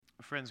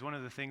Friends, one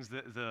of the things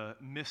that the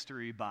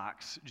mystery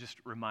box just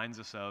reminds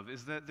us of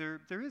is that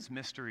there is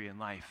mystery in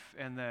life,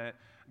 and that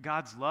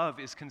God's love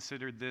is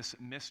considered this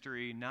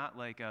mystery, not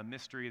like a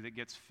mystery that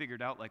gets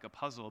figured out like a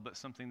puzzle, but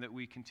something that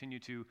we continue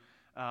to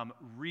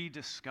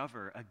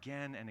rediscover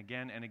again and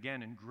again and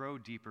again and grow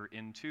deeper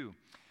into.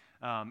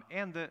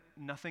 And that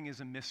nothing is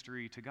a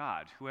mystery to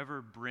God.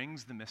 Whoever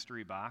brings the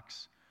mystery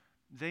box,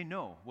 they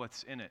know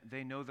what's in it.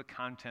 They know the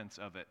contents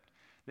of it.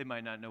 They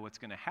might not know what's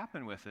going to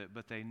happen with it,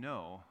 but they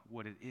know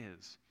what it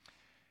is.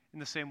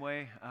 In the same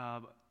way,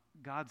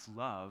 God's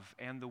love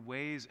and the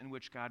ways in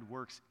which God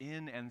works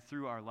in and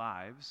through our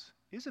lives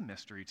is a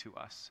mystery to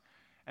us.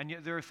 And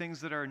yet there are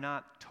things that are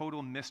not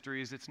total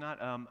mysteries. It's not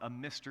a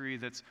mystery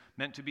that's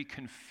meant to be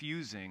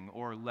confusing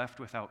or left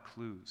without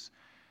clues.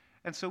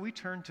 And so we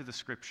turn to the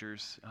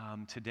Scriptures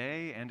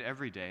today and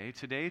every day,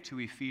 today to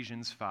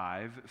Ephesians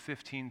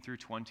 5:15 through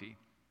 20.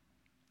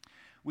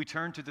 We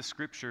turn to the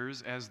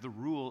Scriptures as the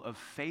rule of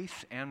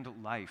faith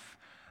and life,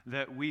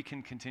 that we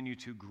can continue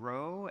to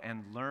grow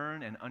and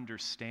learn and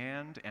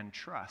understand and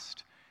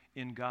trust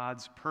in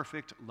God's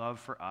perfect love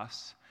for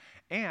us,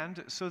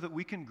 and so that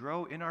we can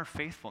grow in our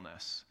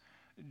faithfulness.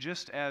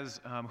 Just as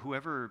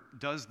whoever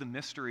does the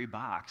mystery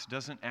box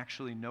doesn't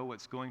actually know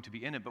what's going to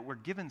be in it, but we're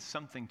given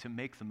something to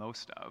make the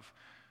most of.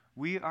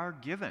 We are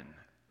given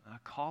a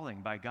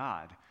calling by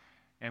God,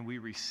 and we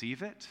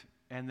receive it,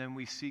 and then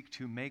we seek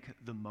to make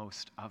the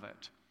most of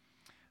it.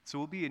 So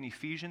we'll be in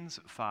Ephesians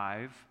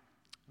 5,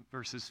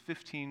 verses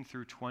 15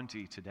 through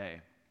 20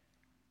 today.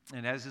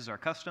 And as is our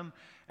custom,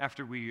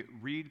 after we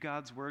read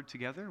God's word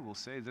together, we'll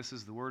say, "This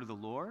is the word of the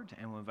Lord,"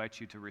 and we'll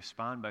invite you to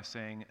respond by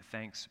saying,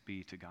 "Thanks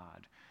be to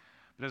God."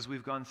 But as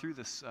we've gone through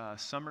this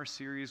summer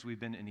series, we've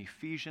been in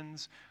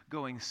Ephesians,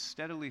 going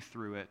steadily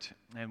through it,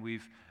 and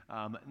we've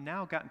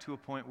now gotten to a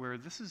point where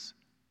this is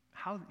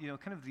how,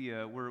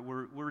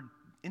 we're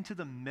into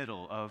the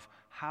middle of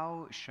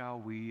how shall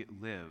we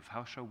live?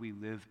 How shall we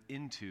live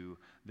into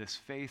this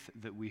faith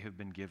that we have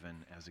been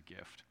given as a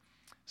gift?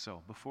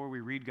 So before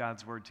we read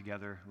God's word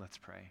together, let's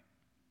pray.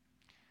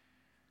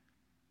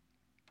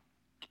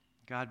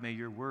 God, may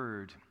your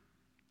word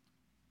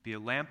be a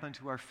lamp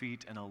unto our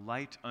feet and a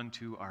light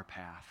unto our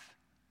path.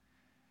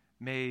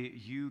 May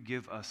you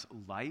give us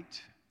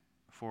light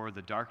for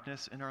the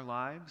darkness in our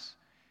lives.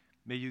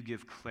 May you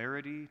give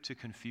clarity to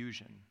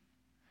confusion.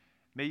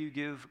 May you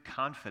give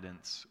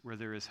confidence where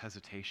there is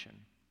hesitation.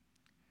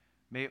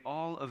 May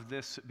all of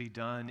this be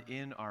done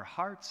in our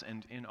hearts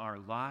and in our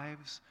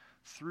lives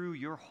through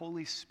your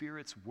Holy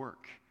Spirit's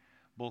work,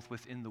 both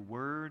within the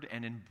Word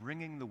and in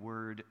bringing the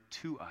Word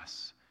to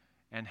us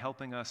and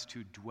helping us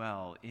to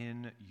dwell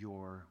in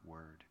your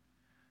Word.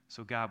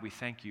 So God, we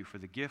thank you for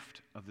the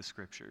gift of the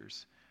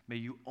Scriptures. May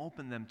you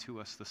open them to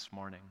us this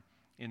morning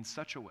in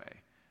such a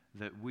way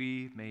that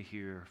we may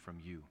hear from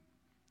you.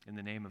 In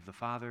the name of the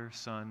Father,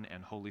 Son,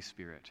 and Holy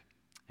Spirit,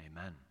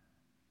 amen.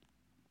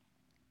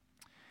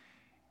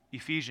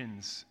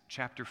 Ephesians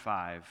chapter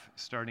 5,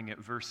 starting at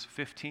verse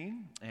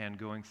 15 and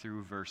going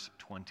through verse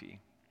 20.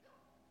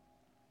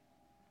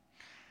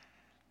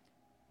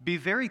 Be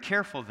very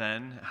careful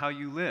then how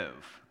you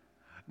live,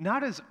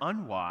 not as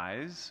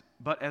unwise,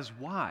 but as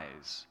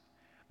wise,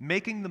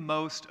 making the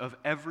most of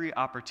every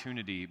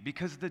opportunity,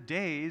 because the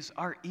days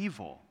are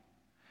evil.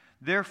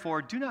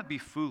 Therefore, do not be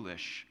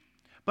foolish,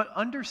 but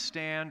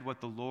understand what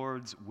the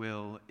Lord's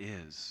will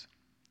is.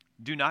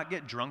 Do not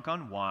get drunk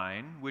on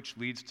wine, which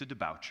leads to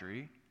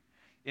debauchery.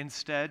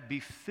 Instead,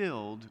 be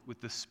filled with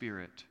the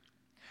Spirit,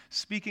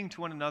 speaking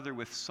to one another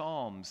with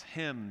psalms,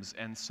 hymns,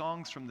 and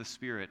songs from the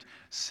Spirit.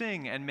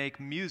 Sing and make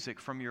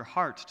music from your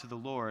heart to the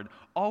Lord,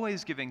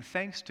 always giving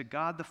thanks to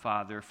God the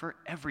Father for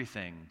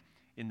everything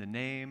in the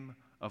name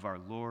of our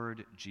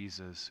Lord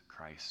Jesus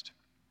Christ.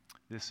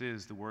 This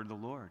is the word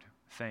of the Lord.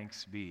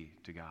 Thanks be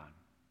to God.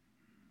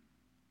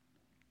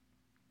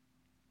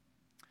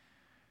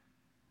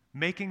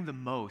 Making the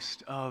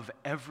most of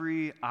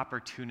every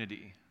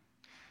opportunity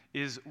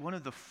is one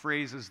of the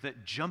phrases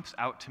that jumps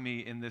out to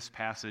me in this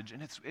passage,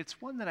 and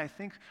it's one that I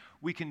think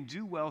we can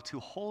do well to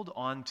hold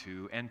on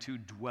to and to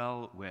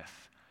dwell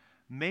with.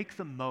 Make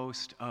the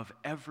most of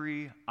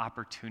every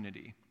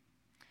opportunity.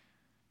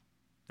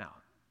 Now,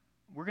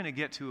 we're going to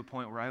get to a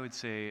point where I would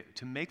say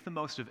to make the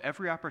most of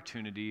every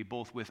opportunity,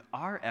 both with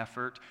our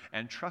effort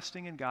and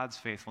trusting in God's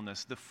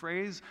faithfulness, the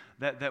phrase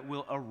that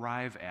we'll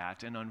arrive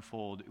at and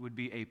unfold would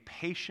be a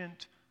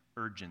patient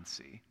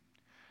urgency.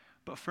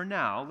 But for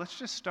now, let's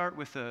just start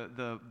with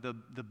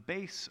the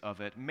base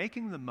of it,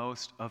 making the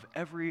most of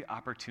every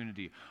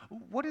opportunity.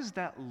 What does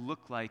that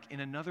look like in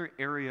another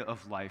area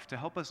of life to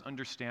help us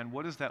understand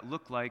what does that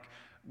look like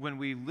when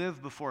we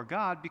live before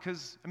God?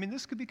 Because,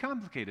 this could be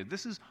complicated.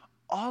 This is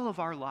all of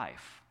our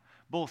life,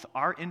 both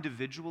our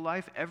individual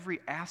life, every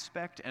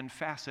aspect and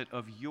facet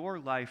of your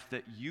life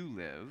that you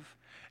live,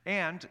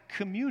 and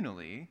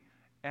communally,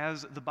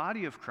 as the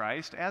body of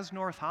Christ, as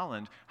North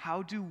Holland,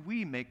 how do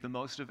we make the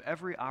most of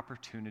every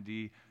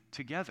opportunity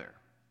together?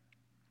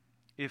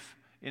 If,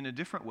 in a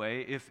different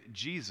way, if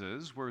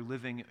Jesus were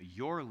living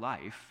your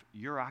life,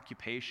 your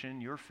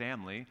occupation, your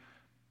family,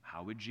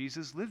 How would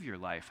Jesus live your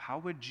life? How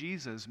would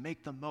Jesus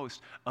make the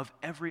most of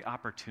every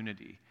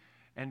opportunity?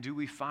 And do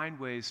we find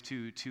ways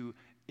to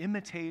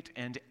imitate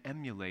and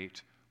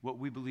emulate what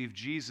we believe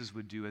Jesus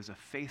would do as a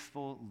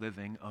faithful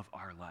living of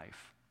our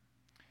life?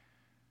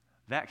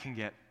 That can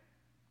get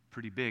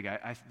pretty big.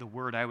 The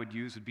word I would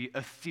use would be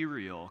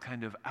ethereal,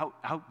 kind of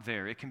out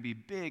there. It can be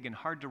big and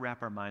hard to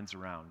wrap our minds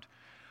around.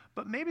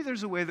 But maybe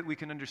there's a way that we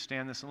can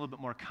understand this in a little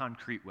bit more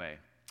concrete way.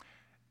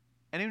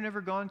 Anyone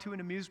ever gone to an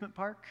amusement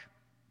park?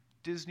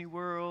 Disney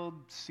World,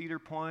 Cedar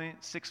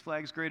Point, Six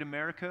Flags Great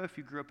America, if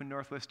you grew up in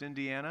Northwest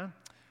Indiana.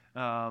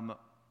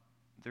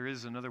 There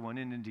is another one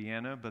in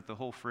Indiana, but the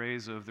whole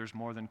phrase of there's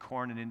more than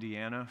corn in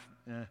Indiana,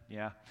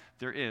 yeah,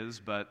 there is,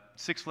 but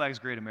Six Flags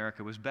Great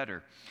America was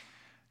better.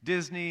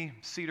 Disney,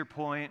 Cedar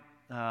Point,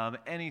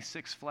 any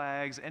Six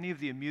Flags, any of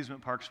the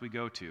amusement parks we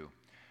go to.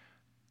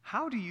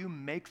 How do you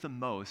make the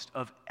most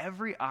of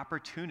every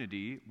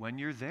opportunity when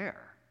you're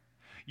there?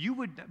 You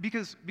would,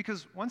 because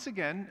once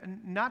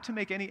again, not to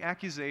make any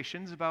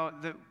accusations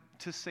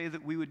to say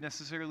that we would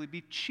necessarily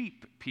be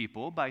cheap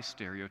people by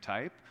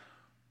stereotype,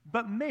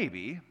 but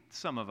maybe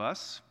some of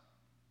us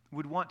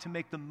would want to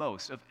make the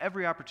most of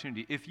every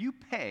opportunity. If you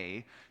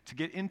pay to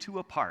get into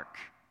a park,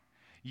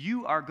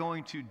 you are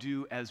going to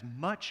do as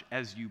much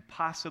as you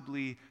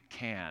possibly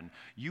can.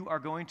 You are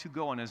going to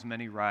go on as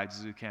many rides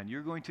as you can.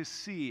 You're going to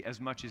see as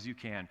much as you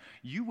can.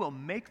 You will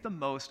make the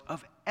most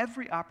of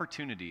every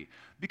opportunity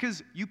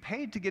because you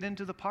paid to get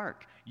into the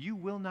park. You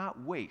will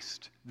not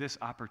waste this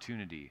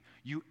opportunity.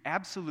 You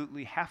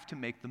absolutely have to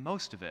make the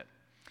most of it.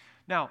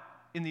 Now,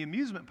 in the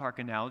amusement park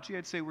analogy,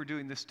 I'd say we're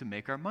doing this to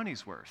make our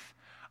money's worth.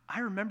 I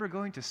remember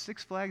going to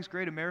Six Flags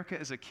Great America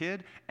as a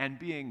kid and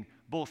being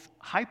both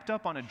hyped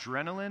up on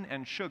adrenaline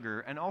and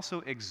sugar and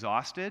also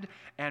exhausted,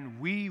 and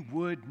we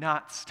would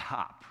not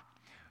stop.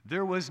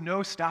 There was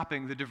no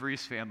stopping the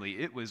DeVries family.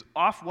 It was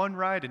off one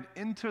ride and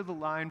into the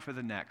line for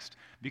the next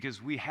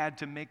because we had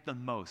to make the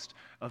most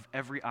of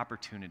every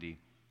opportunity.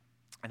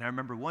 And I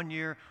remember one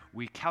year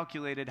we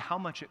calculated how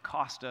much it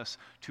cost us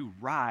to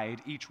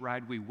ride each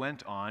ride we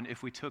went on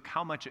if we took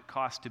how much it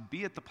cost to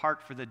be at the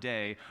park for the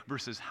day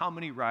versus how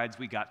many rides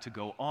we got to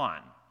go on.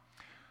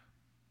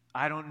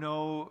 I don't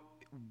know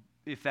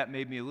if that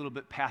made me a little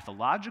bit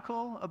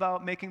pathological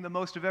about making the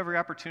most of every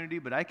opportunity,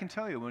 but I can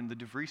tell you when the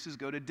DeVrieses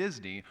go to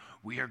Disney,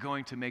 we are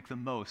going to make the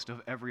most of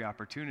every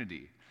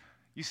opportunity.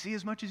 You see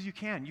as much as you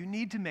can. You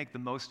need to make the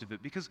most of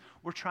it because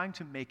we're trying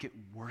to make it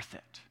worth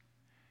it.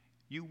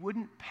 You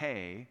wouldn't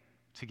pay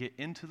to get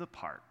into the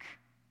park,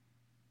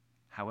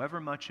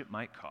 however much it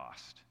might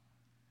cost,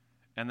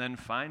 and then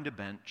find a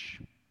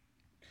bench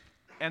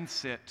and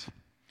sit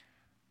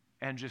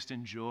and just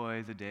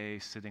enjoy the day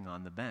sitting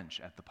on the bench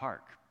at the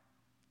park.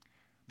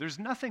 There's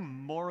nothing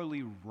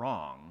morally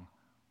wrong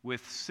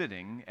with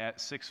sitting at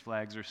Six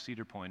Flags or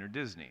Cedar Point or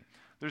Disney.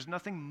 There's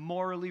nothing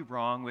morally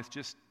wrong with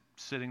just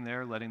sitting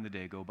there letting the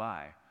day go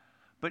by.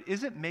 But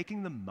is it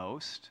making the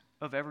most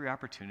of every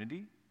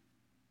opportunity?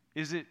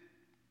 Is it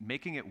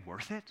making it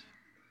worth it?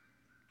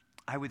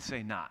 I would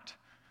say not.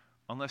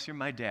 Unless you're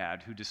my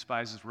dad, who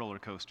despises roller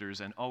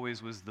coasters and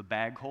always was the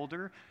bag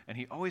holder, and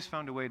he always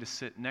found a way to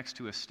sit next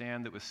to a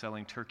stand that was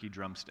selling turkey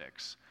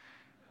drumsticks.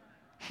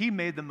 He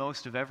made the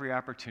most of every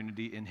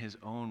opportunity in his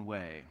own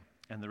way,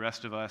 and the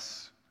rest of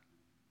us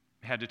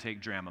had to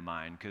take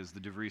Dramamine because the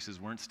DeVrieses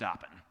weren't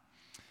stopping.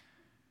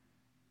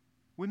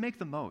 We make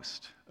the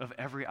most of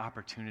every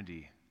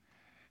opportunity.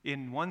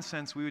 In one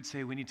sense, we would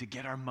say we need to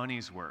get our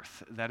money's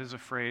worth. That is a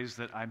phrase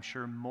that I'm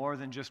sure more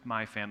than just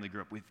my family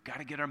grew up. We've got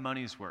to get our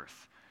money's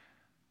worth.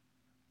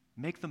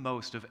 Make the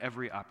most of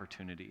every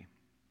opportunity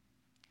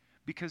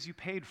because you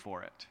paid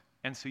for it,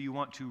 and so you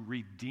want to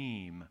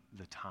redeem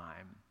the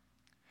time.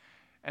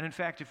 And in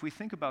fact, if we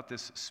think about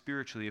this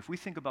spiritually, if we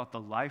think about the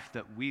life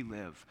that we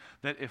live,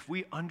 that if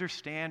we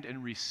understand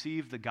and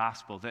receive the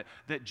gospel,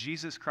 that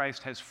Jesus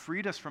Christ has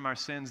freed us from our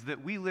sins,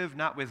 that we live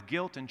not with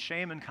guilt and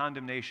shame and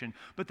condemnation,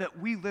 but that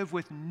we live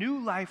with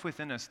new life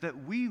within us,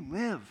 that we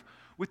live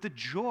with the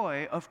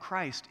joy of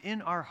Christ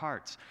in our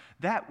hearts.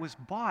 That was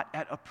bought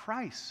at a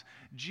price.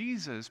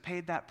 Jesus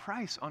paid that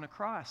price on the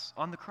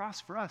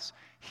cross for us.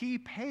 He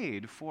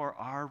paid for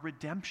our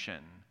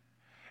redemption.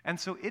 And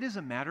so it is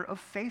a matter of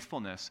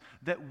faithfulness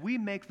that we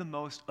make the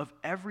most of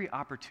every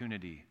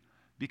opportunity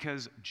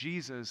because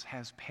Jesus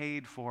has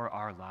paid for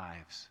our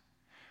lives.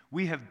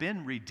 We have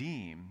been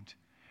redeemed,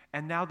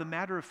 and now the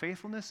matter of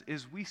faithfulness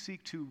is we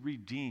seek to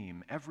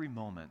redeem every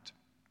moment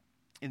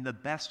in the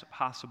best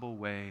possible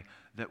way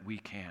that we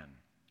can.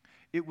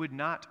 It would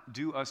not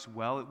do us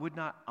well, it would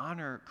not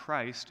honor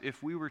Christ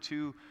if we were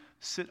to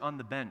sit on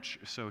the bench,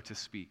 so to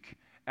speak,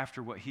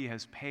 after what he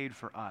has paid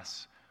for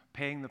us,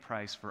 paying the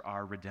price for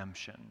our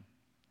redemption.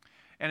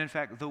 And in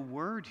fact, the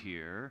word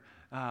here,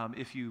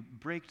 if you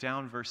break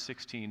down verse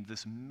 16,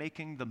 this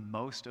making the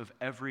most of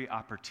every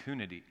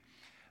opportunity,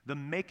 the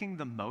making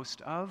the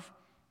most of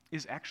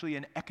is actually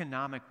an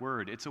economic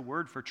word. It's a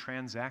word for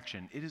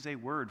transaction. It is a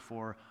word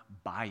for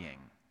buying.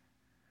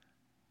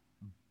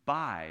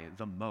 Buy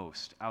the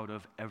most out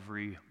of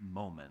every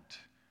moment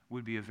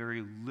would be a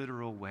very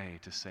literal way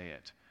to say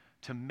it.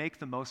 To make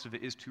the most of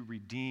it is to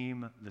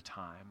redeem the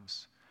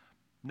times.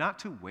 Not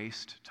to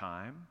waste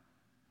time,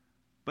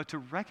 but to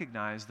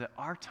recognize that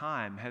our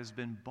time has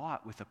been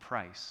bought with a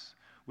price,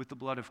 with the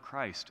blood of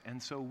Christ,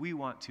 and so we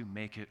want to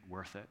make it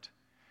worth it.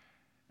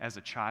 As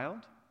a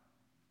child,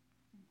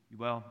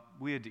 well,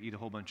 we had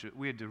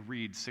to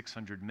read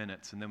 600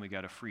 minutes, and then we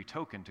got a free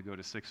token to go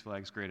to Six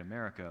Flags Great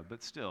America,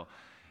 but still,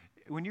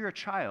 when you're a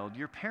child,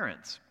 your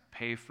parents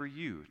pay for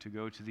you to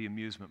go to the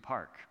amusement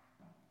park.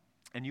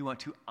 And you want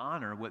to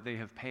honor what they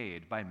have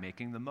paid by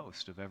making the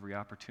most of every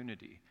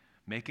opportunity,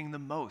 making the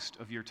most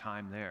of your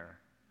time there.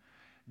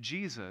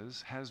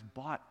 Jesus has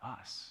bought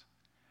us,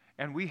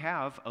 and we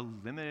have a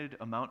limited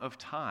amount of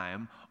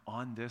time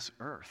on this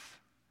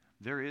earth.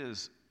 There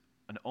is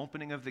an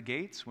opening of the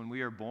gates when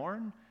we are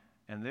born,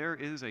 and there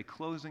is a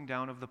closing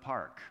down of the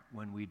park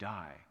when we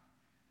die.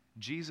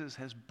 Jesus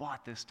has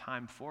bought this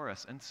time for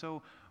us, and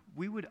so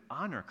we would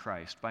honor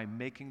Christ by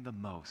making the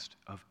most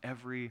of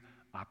every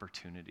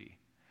opportunity.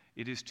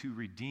 It is to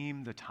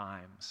redeem the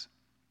times.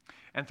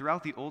 And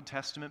throughout the Old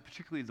Testament,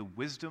 particularly the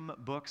wisdom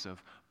books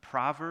of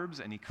Proverbs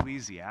and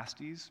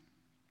Ecclesiastes,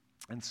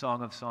 and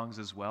Song of Songs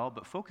as well,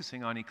 but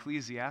focusing on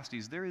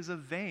Ecclesiastes, there is a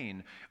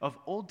vein of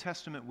Old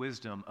Testament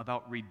wisdom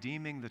about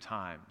redeeming the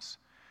times.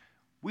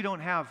 We don't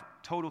have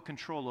total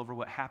control over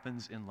what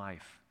happens in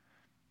life.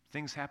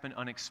 Things happen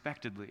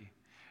unexpectedly.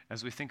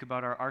 As we think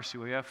about our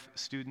RCOF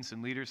students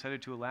and leaders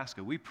headed to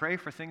Alaska, we pray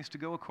for things to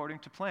go according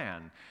to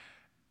plan.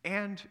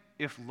 And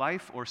if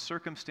life or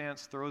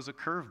circumstance throws a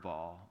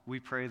curveball, we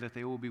pray that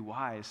they will be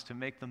wise to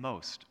make the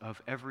most of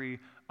every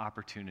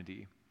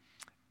opportunity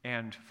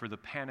and for the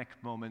panic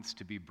moments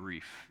to be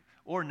brief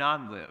or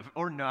non-lived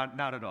or not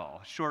at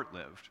all,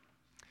 short-lived.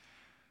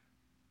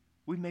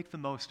 We make the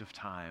most of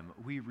time.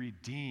 We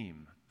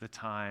redeem the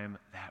time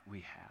that we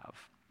have.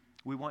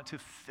 We want to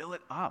fill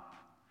it up,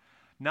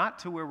 not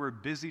to where we're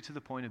busy to the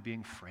point of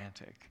being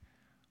frantic,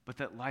 but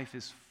that life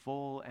is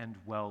full and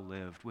well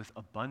lived with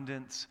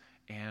abundance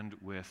and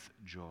with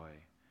joy.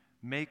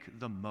 Make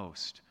the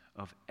most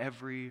of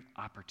every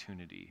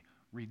opportunity.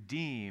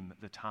 Redeem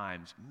the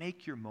times.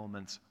 Make your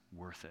moments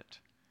worth it.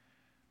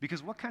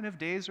 Because what kind of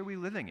days are we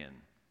living in?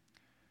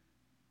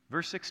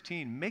 Verse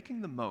 16,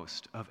 making the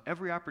most of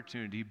every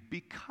opportunity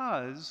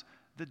because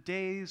the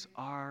days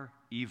are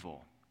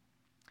evil.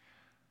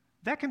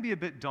 That can be a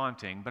bit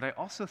daunting, but I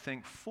also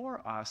think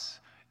for us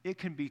it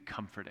can be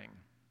comforting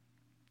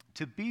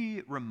to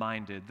be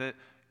reminded that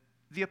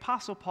the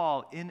Apostle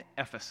Paul in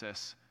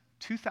Ephesus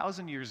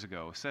 2,000 years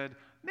ago said,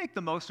 make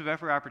the most of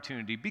every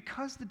opportunity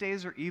because the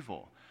days are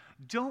evil.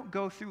 Don't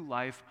go through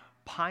life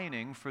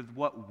pining for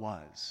what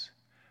was.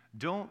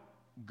 Don't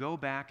go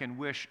back and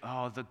wish,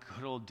 oh, the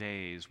good old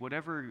days,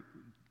 whatever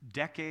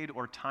decade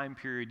or time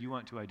period you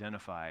want to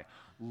identify.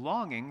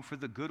 Longing for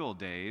the good old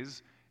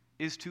days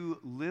is to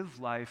live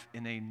life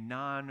in a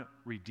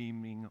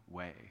non-redeeming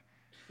way.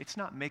 It's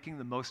not making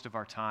the most of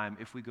our time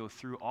if we go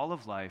through all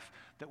of life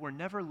that we're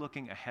never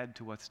looking ahead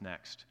to what's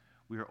next.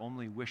 We are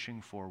only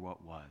wishing for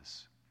what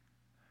was.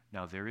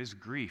 Now, there is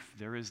grief,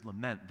 there is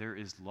lament, there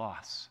is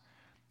loss.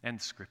 And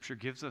Scripture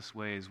gives us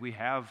ways. We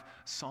have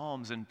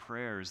psalms and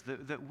prayers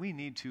that we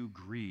need to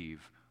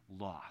grieve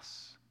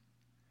loss.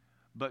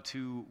 But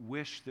to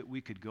wish that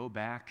we could go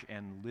back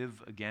and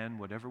live again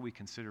whatever we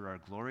consider our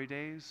glory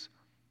days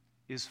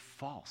is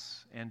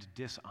false and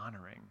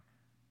dishonoring.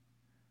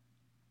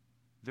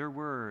 There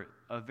were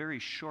a very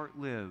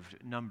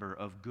short-lived number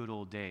of good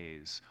old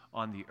days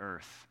on the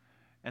earth,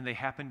 and they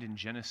happened in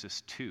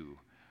Genesis 2,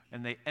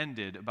 and they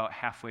ended about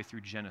halfway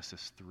through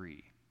Genesis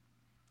 3.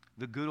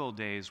 The good old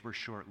days were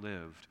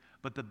short-lived,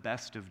 but the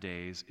best of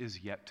days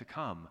is yet to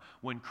come,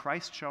 when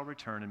Christ shall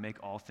return and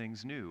make all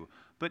things new.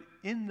 But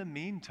in the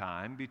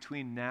meantime,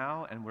 between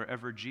now and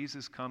wherever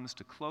Jesus comes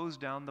to close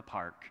down the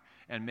park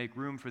and make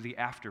room for the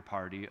after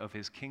party of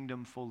his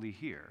kingdom fully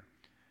here,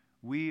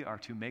 we are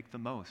to make the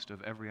most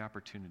of every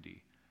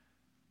opportunity,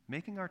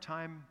 making our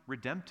time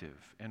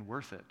redemptive and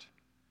worth it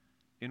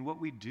in what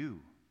we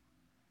do,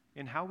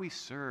 in how we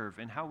serve,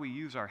 in how we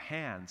use our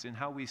hands, in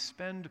how we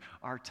spend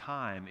our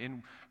time,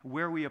 in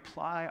where we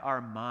apply our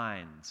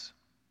minds,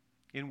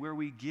 in where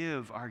we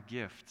give our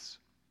gifts.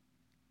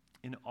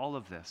 In all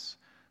of this,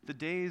 the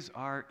days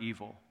are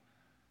evil.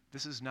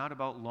 This is not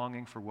about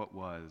longing for what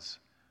was,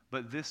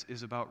 but this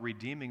is about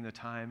redeeming the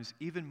times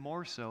even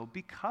more so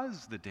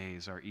because the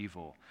days are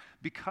evil.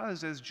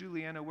 Because, as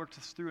Juliana worked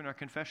us through in our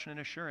confession and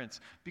assurance,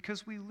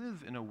 because we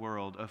live in a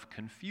world of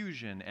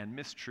confusion and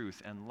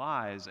mistruth and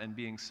lies and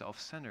being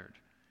self-centered.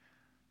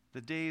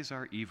 The days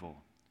are evil,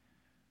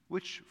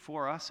 which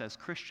for us as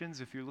Christians,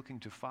 if you're looking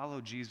to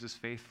follow Jesus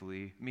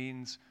faithfully,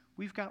 means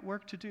we've got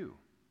work to do.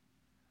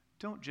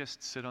 Don't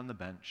just sit on the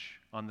bench,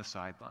 on the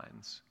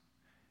sidelines.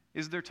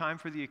 Is there time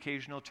for the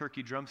occasional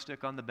turkey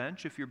drumstick on the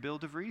bench if you're Bill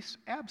DeVries?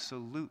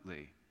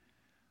 Absolutely.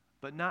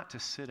 But not to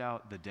sit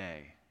out the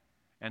day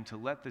and to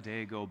let the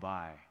day go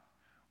by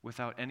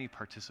without any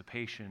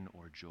participation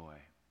or joy.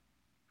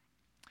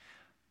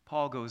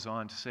 Paul goes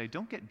on to say,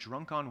 don't get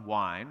drunk on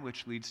wine,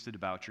 which leads to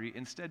debauchery.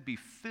 Instead, be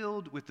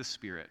filled with the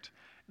Spirit.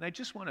 And I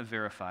just want to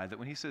verify that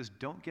when he says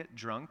don't get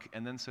drunk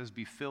and then says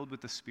be filled with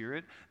the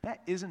Spirit,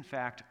 that is in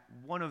fact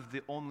one of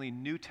the only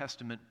New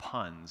Testament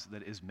puns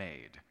that is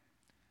made.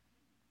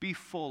 Be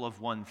full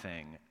of one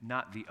thing,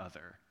 not the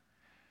other.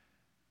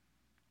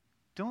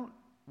 Don't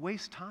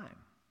waste time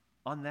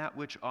on that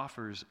which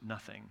offers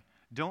nothing.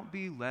 Don't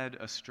be led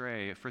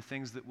astray for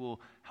things that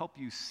will help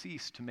you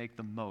cease to make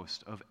the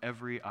most of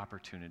every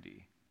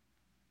opportunity.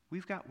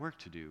 We've got work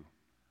to do.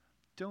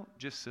 Don't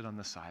just sit on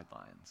the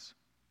sidelines.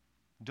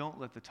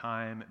 Don't let the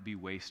time be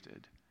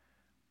wasted.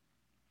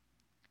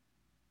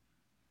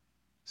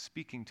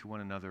 Speaking to one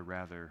another,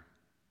 rather,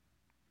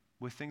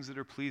 with things that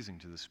are pleasing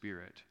to the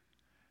Spirit,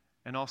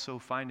 and also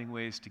finding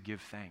ways to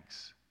give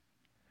thanks.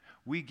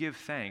 We give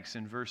thanks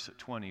in verse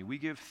 20. We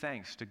give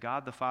thanks to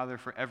God the Father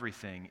for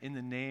everything in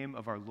the name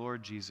of our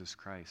Lord Jesus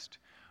Christ.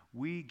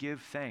 We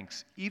give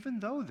thanks even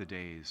though the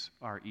days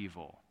are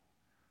evil.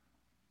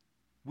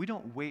 We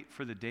don't wait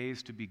for the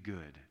days to be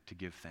good to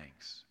give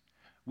thanks.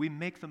 We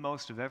make the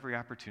most of every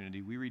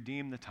opportunity. We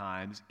redeem the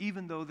times,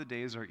 even though the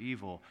days are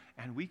evil,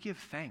 and we give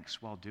thanks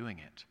while doing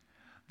it.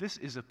 This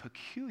is a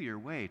peculiar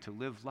way to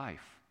live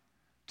life,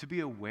 to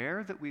be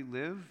aware that we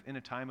live in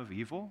a time of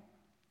evil,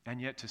 and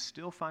yet to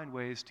still find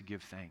ways to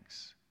give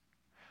thanks.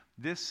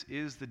 This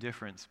is the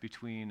difference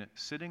between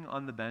sitting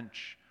on the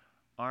bench,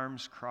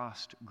 arms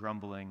crossed,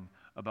 grumbling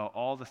about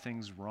all the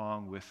things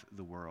wrong with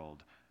the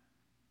world.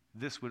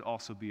 This would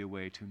also be a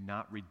way to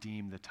not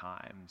redeem the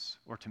times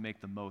or to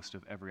make the most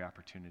of every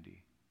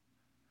opportunity.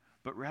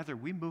 But rather,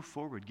 we move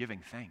forward giving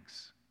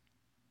thanks.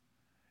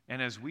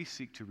 And as we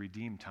seek to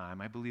redeem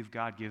time, I believe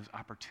God gives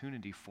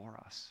opportunity for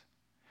us.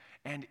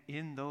 And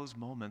in those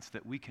moments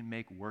that we can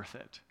make worth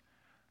it,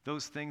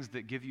 those things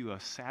that give you a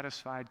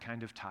satisfied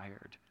kind of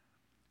tired,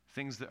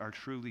 things that are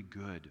truly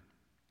good,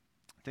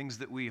 things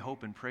that we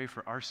hope and pray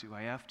for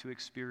RCYF to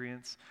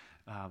experience,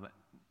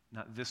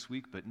 not this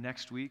week, but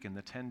next week and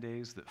the 10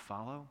 days that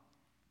follow,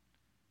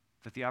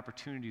 that the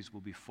opportunities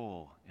will be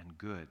full and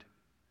good,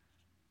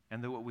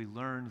 and that what we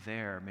learn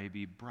there may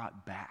be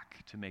brought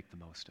back to make the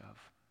most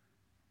of.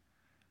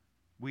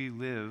 We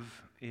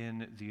live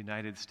in the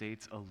United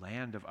States, a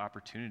land of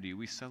opportunity.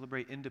 We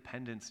celebrate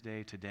Independence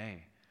Day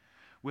today.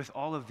 With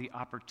all of the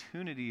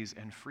opportunities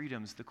and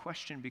freedoms, the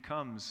question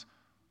becomes,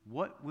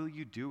 what will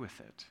you do with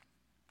it?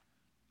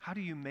 How do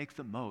you make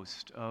the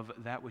most of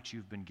that which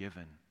you've been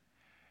given?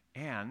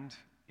 And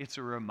it's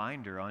a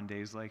reminder on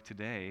days like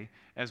today,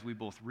 as we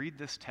both read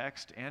this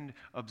text and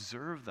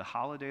observe the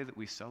holiday that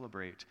we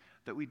celebrate,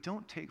 that we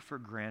don't take for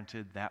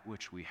granted that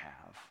which we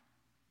have.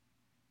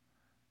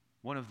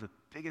 One of the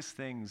biggest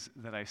things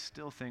that I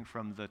still think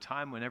from the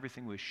time when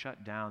everything was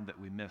shut down that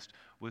we missed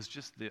was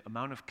just the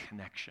amount of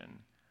connection.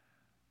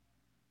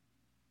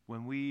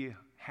 When we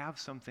have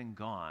something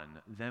gone,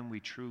 then we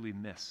truly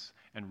miss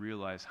and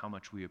realize how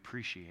much we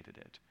appreciated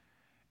it.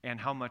 And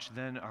how much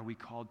then are we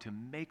called to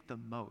make the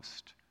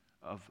most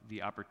of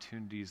the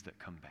opportunities that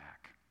come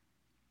back?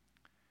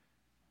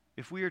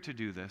 If we are to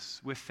do this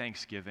with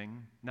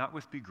thanksgiving, not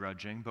with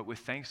begrudging, but with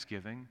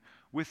thanksgiving,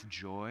 with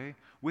joy,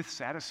 with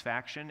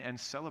satisfaction and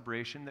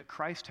celebration that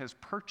Christ has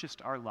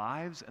purchased our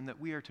lives and that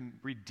we are to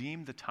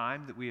redeem the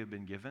time that we have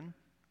been given,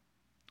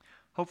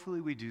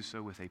 hopefully we do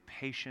so with a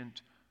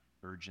patient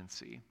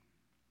urgency.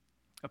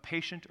 A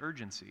patient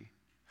urgency.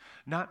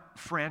 Not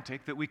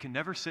frantic, that we can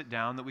never sit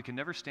down, that we can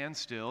never stand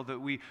still, that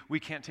we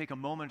can't take a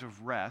moment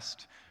of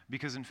rest,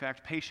 because in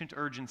fact, patient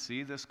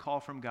urgency, this call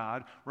from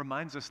God,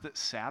 reminds us that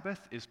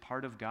Sabbath is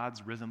part of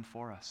God's rhythm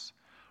for us.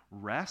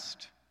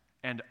 Rest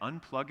and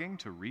unplugging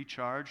to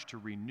recharge, to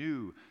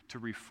renew, to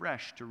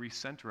refresh, to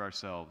recenter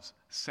ourselves.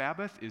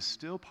 Sabbath is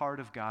still part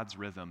of God's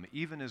rhythm,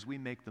 even as we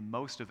make the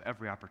most of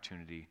every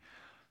opportunity.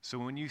 So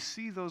when you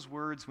see those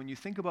words, when you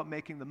think about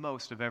making the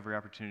most of every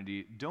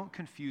opportunity, don't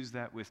confuse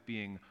that with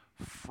being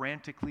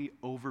frantically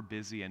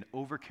overbusy and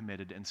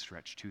overcommitted and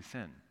stretched too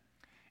thin.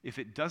 If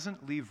it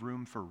doesn't leave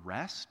room for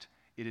rest,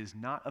 it is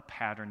not a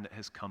pattern that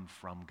has come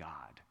from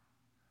God.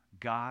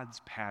 God's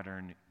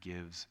pattern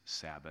gives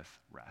Sabbath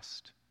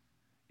rest.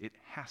 It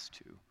has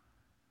to.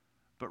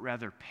 But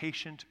rather,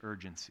 patient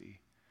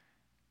urgency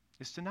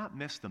is to not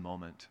miss the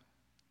moment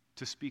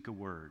to speak a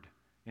word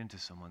into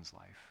someone's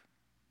life,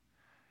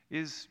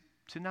 is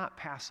to not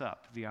pass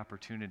up the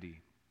opportunity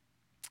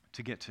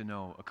to get to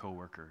know a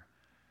coworker,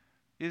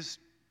 is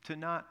to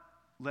not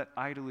let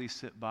idly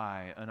sit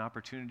by an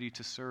opportunity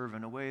to serve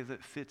in a way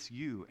that fits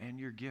you and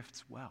your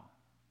gifts well.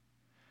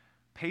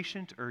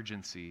 Patient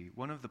urgency,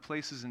 one of the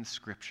places in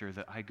Scripture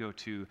that I go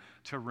to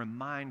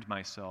remind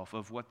myself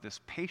of what this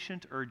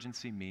patient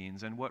urgency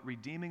means and what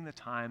redeeming the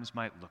times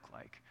might look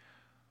like,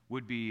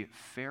 would be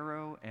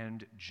Pharaoh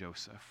and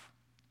Joseph.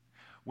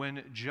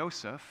 When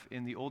Joseph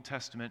in the Old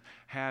Testament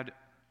had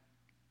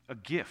a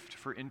gift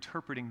for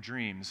interpreting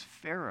dreams,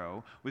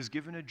 Pharaoh was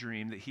given a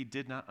dream that he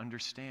did not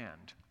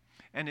understand.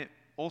 And it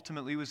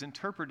ultimately was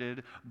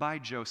interpreted by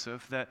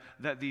Joseph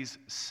that these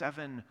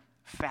 7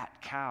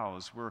 fat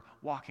cows were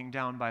walking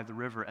down by the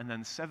river, and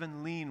then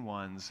 7 lean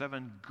ones,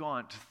 7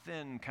 gaunt,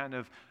 thin, kind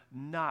of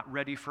not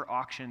ready for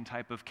auction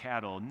type of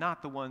cattle,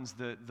 not the ones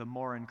that the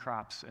Morin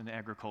Crops and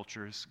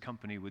Agriculture's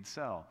company would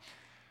sell.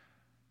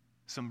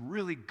 Some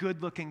really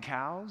good-looking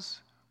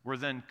cows were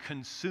then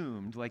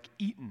consumed, like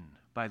eaten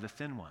by the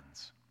thin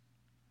ones.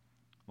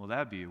 Well,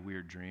 that'd be a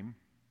weird dream.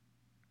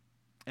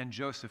 And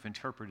Joseph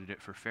interpreted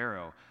it for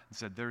Pharaoh and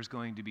said, there's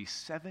going to be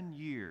 7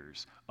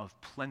 years of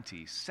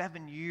plenty,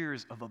 7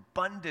 years of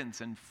abundance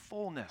and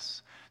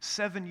fullness,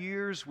 7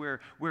 years where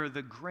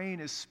the grain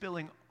is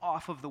spilling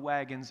off of the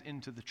wagons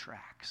into the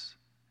tracks.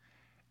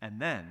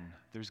 And then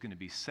there's going to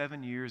be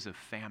 7 years of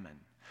famine,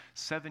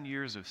 7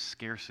 years of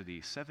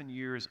scarcity, 7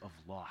 years of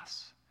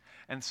loss.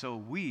 And so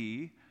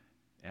we,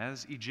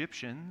 as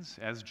Egyptians,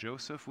 as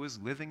Joseph was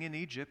living in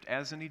Egypt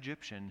as an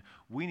Egyptian,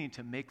 we need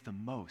to make the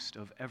most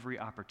of every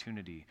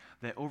opportunity.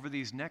 That over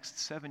these next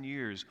 7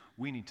 years,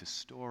 we need to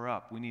store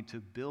up, we need to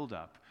build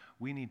up,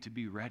 we need to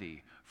be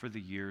ready for the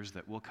years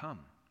that will come.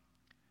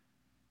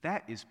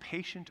 That is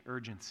patient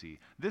urgency.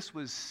 This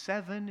was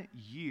 7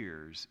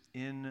 years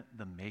in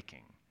the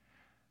making.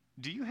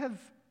 Do you have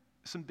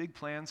some big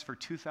plans for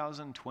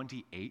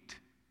 2028?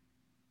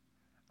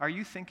 Are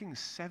you thinking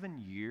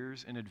 7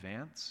 years in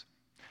advance?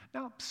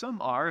 Now,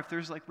 some are. If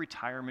there's like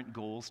retirement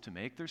goals to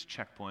make, there's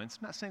checkpoints.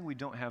 I'm not saying we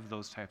don't have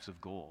those types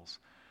of goals.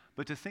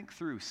 But to think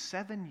through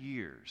 7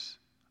 years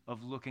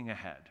of looking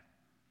ahead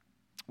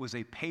was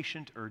a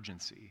patient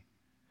urgency.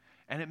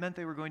 And it meant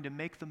they were going to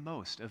make the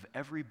most of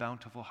every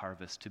bountiful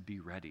harvest to be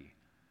ready.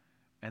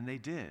 And they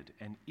did.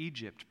 And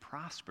Egypt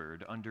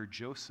prospered under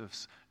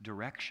Joseph's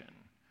direction,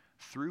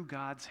 through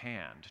God's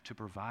hand, to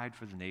provide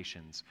for the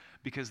nations,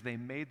 because they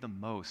made the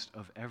most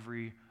of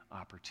every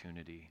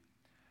opportunity.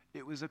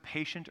 It was a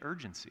patient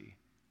urgency.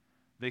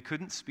 They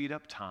couldn't speed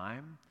up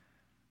time.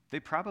 They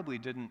probably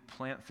didn't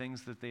plant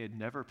things that they had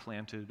never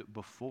planted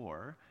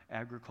before.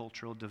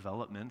 Agricultural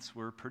developments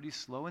were pretty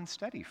slow and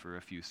steady for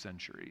a few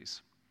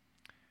centuries.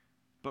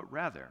 But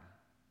rather,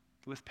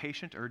 with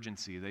patient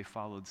urgency, they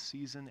followed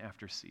season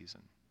after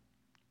season.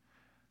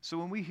 So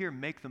when we hear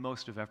make the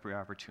most of every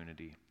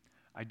opportunity,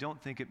 I don't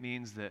think it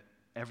means that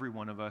every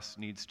one of us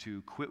needs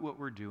to quit what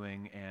we're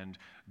doing and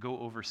go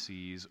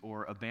overseas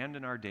or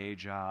abandon our day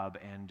job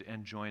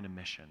and join a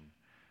mission.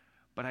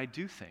 But I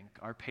do think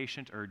our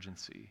patient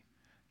urgency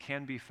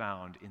can be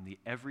found in the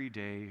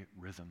everyday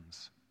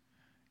rhythms,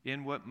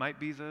 in what might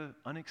be the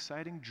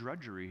unexciting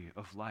drudgery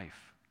of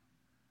life,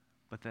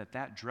 but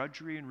that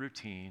drudgery and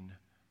routine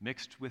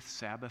mixed with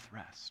Sabbath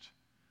rest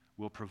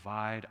will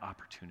provide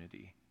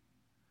opportunity.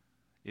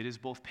 It is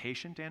both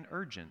patient and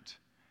urgent,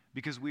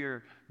 because we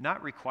are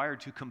not required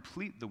to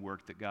complete the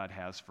work that God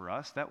has for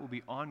us. That will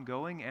be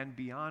ongoing and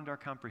beyond our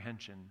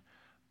comprehension,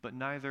 but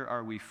neither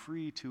are we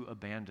free to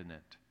abandon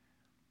it.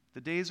 The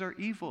days are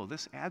evil.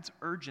 This adds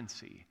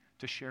urgency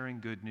to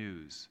sharing good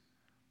news.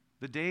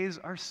 The days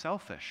are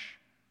selfish.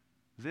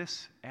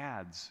 This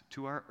adds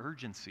to our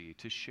urgency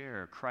to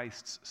share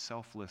Christ's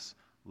selfless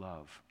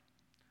love.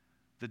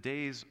 The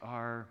days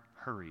are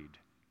hurried.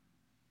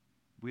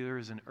 There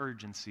is an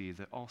urgency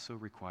that also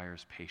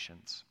requires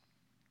patience,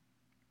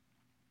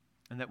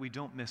 and that we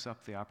don't miss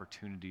up the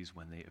opportunities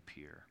when they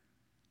appear.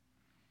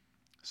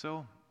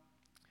 So,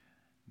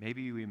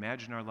 maybe we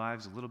imagine our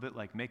lives a little bit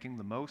like making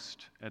the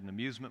most at an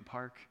amusement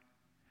park,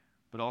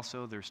 but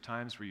also there's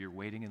times where you're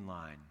waiting in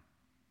line.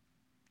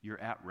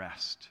 You're at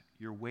rest.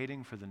 You're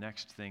waiting for the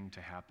next thing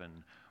to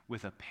happen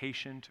with a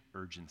patient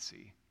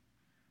urgency,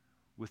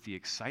 with the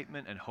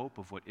excitement and hope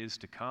of what is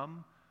to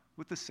come,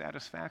 with the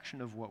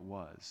satisfaction of what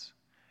was,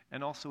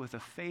 and also with a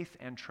faith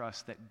and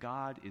trust that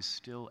God is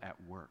still at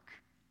work,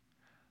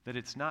 that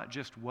it's not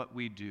just what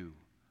we do,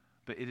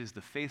 but it is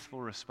the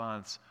faithful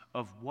response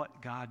of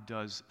what God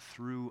does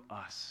through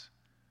us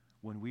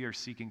when we are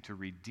seeking to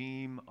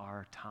redeem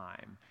our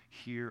time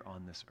here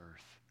on this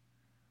earth.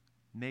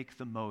 Make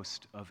the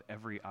most of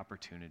every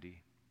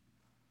opportunity.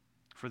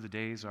 For the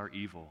days are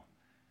evil,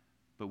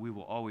 but we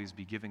will always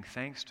be giving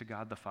thanks to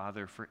God the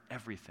Father for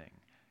everything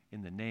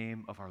in the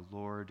name of our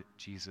Lord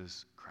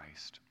Jesus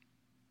Christ.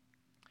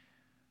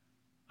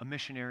 A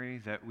missionary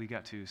that we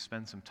got to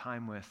spend some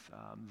time with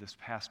this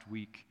past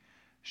week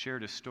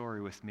shared a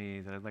story with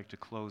me that I'd like to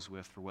close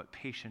with for what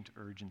patient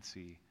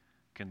urgency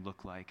can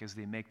look like as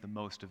they make the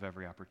most of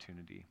every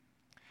opportunity.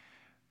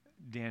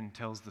 Dan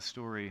tells the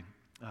story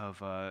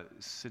of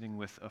sitting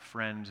with a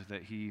friend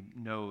that he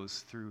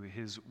knows through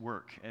his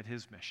work at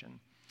his mission.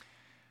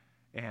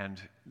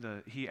 And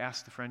he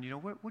asked the friend,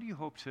 what do you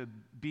hope to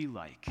be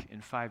like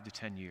in 5 to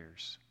 10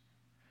 years?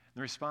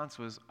 And the response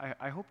was,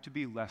 I hope to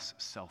be less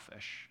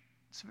selfish.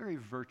 It's a very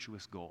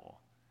virtuous goal.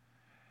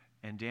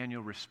 And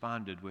Daniel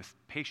responded with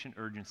patient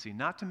urgency,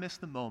 not to miss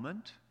the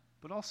moment,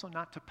 but also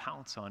not to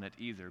pounce on it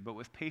either, but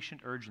with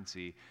patient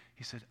urgency.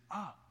 He said,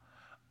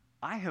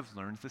 I have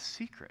learned the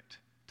secret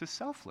to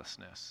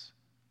selflessness.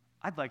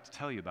 I'd like to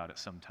tell you about it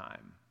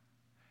sometime.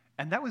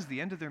 And that was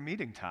the end of their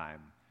meeting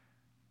time.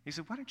 He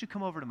said, why don't you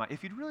come over to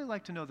if you'd really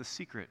like to know the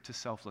secret to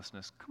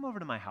selflessness, come over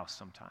to my house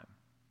sometime.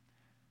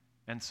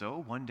 And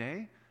so one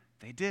day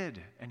they did,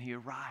 and he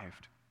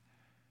arrived.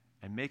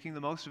 And making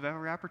the most of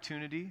every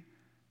opportunity,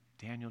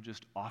 Daniel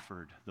just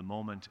offered the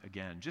moment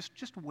again,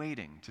 just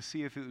waiting to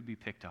see if it would be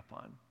picked up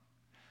on.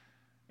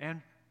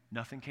 And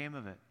nothing came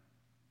of it.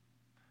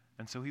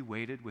 And so he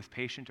waited with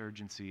patient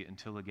urgency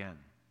until again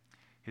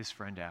his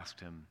friend asked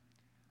him,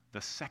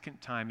 the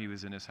second time he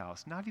was in his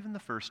house, not even the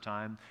first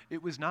time,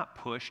 it was not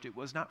pushed, it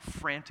was not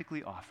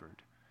frantically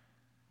offered.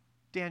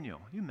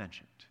 Daniel, you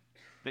mentioned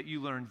that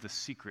you learned the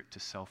secret to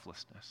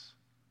selflessness.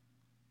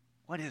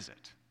 What is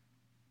it?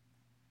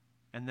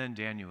 And then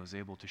Daniel was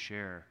able to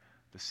share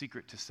the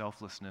secret to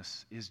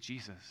selflessness is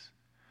Jesus,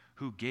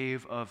 who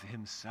gave of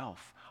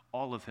himself,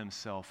 all of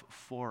himself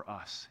for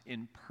us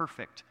in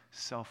perfect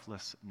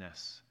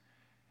selflessness.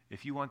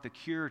 If you want the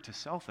cure to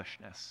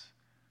selfishness,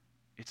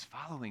 it's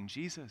following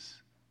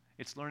Jesus.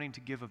 It's learning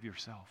to give of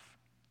yourself.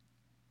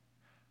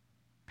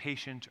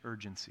 Patient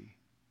urgency.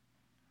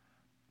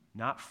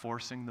 Not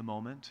forcing the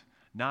moment,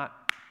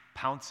 not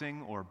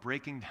pouncing or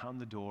breaking down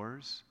the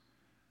doors,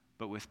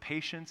 but with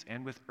patience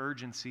and with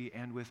urgency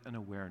and with an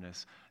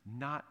awareness,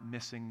 not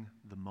missing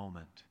the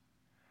moment,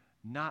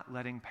 not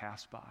letting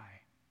pass by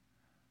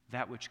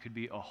that which could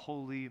be a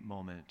holy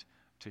moment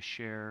to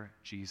share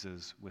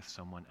Jesus with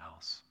someone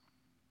else.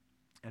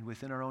 And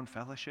within our own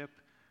fellowship,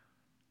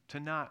 to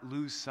not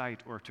lose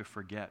sight or to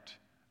forget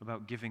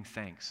about giving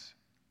thanks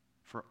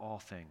for all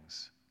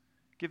things,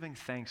 giving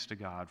thanks to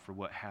God for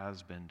what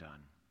has been done.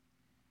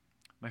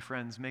 My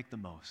friends, make the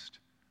most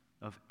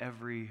of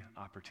every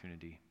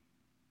opportunity,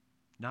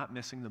 not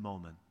missing the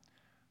moment,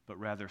 but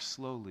rather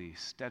slowly,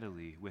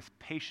 steadily, with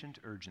patient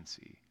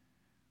urgency,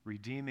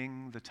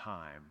 redeeming the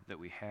time that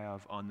we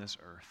have on this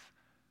earth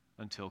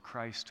until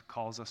Christ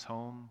calls us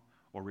home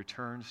or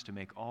returns to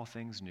make all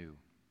things new.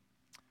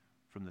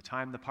 From the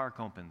time the park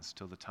opens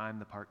till the time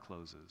the park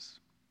closes,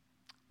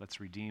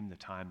 let's redeem the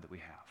time that we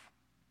have.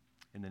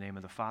 In the name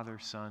of the Father,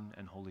 Son,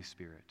 and Holy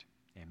Spirit,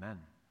 amen.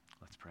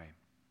 Let's pray.